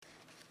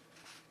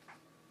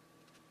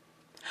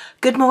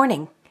Good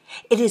morning.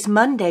 It is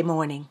Monday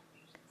morning,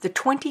 the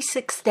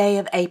 26th day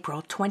of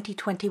April,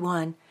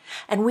 2021,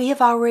 and we have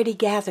already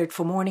gathered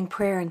for morning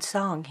prayer and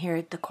song here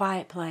at the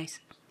Quiet Place.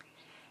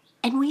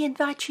 And we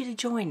invite you to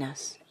join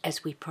us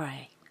as we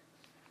pray.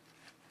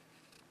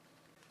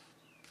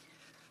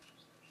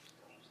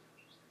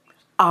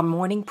 Our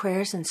morning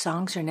prayers and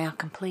songs are now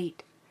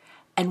complete,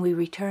 and we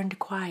return to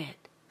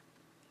quiet,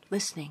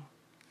 listening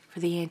for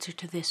the answer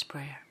to this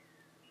prayer.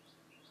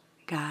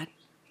 God,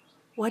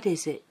 what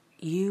is it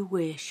you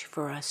wish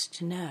for us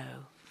to know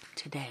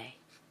today?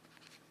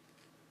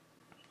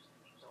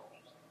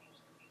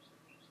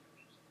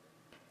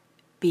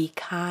 Be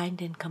kind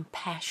and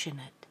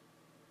compassionate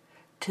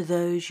to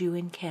those you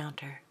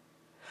encounter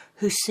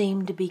who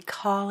seem to be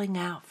calling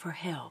out for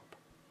help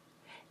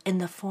in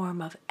the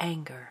form of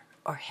anger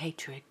or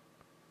hatred.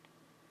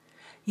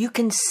 You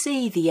can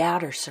see the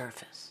outer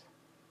surface.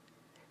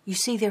 You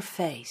see their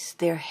face,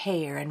 their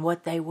hair, and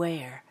what they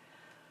wear,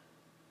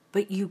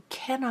 but you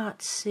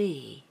cannot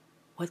see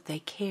what they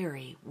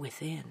carry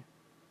within.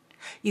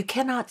 You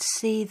cannot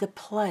see the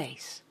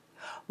place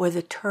where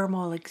the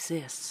turmoil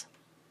exists,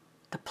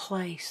 the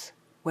place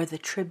where the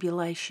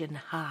tribulation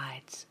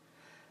hides,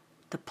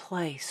 the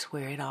place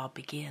where it all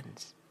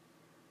begins.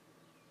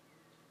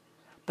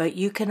 But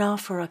you can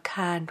offer a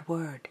kind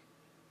word,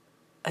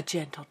 a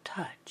gentle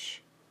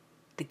touch,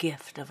 the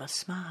gift of a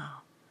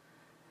smile.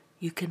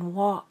 You can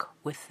walk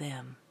with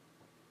them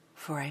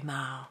for a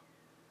mile,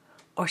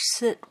 or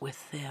sit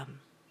with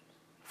them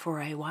for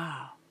a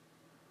while.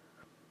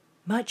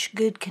 Much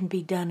good can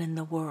be done in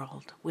the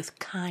world with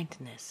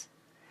kindness,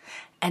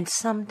 and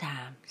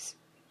sometimes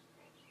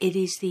it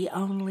is the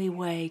only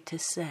way to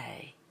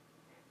say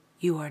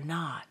you are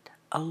not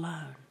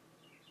alone.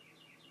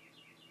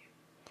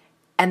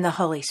 And the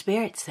Holy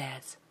Spirit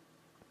says,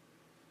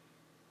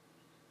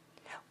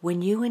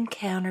 when you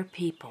encounter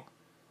people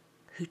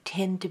who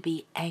tend to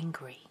be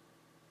angry,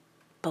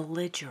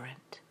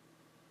 belligerent,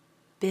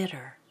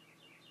 bitter,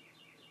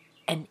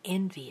 and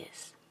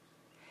envious,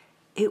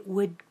 it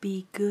would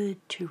be good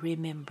to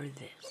remember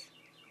this.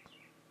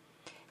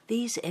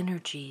 These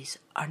energies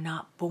are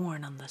not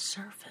born on the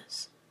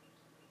surface.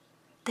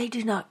 They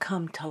do not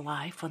come to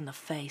life on the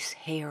face,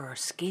 hair, or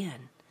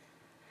skin.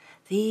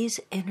 These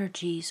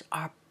energies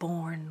are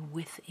born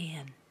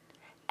within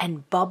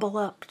and bubble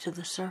up to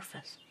the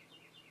surface.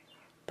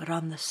 But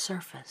on the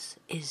surface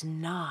is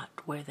not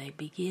where they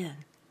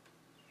begin.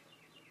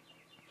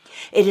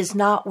 It is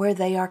not where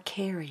they are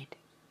carried.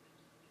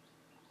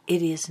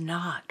 It is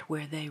not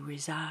where they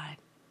reside.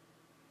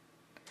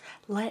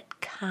 Let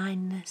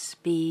kindness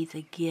be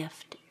the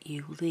gift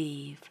you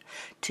leave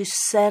to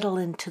settle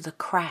into the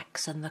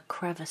cracks and the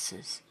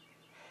crevices,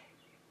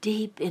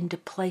 deep into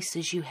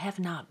places you have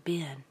not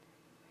been,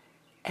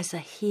 as a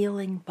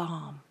healing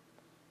balm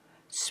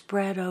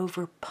spread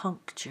over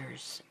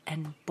punctures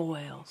and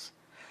boils,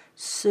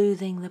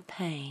 soothing the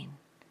pain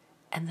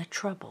and the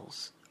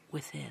troubles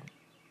within.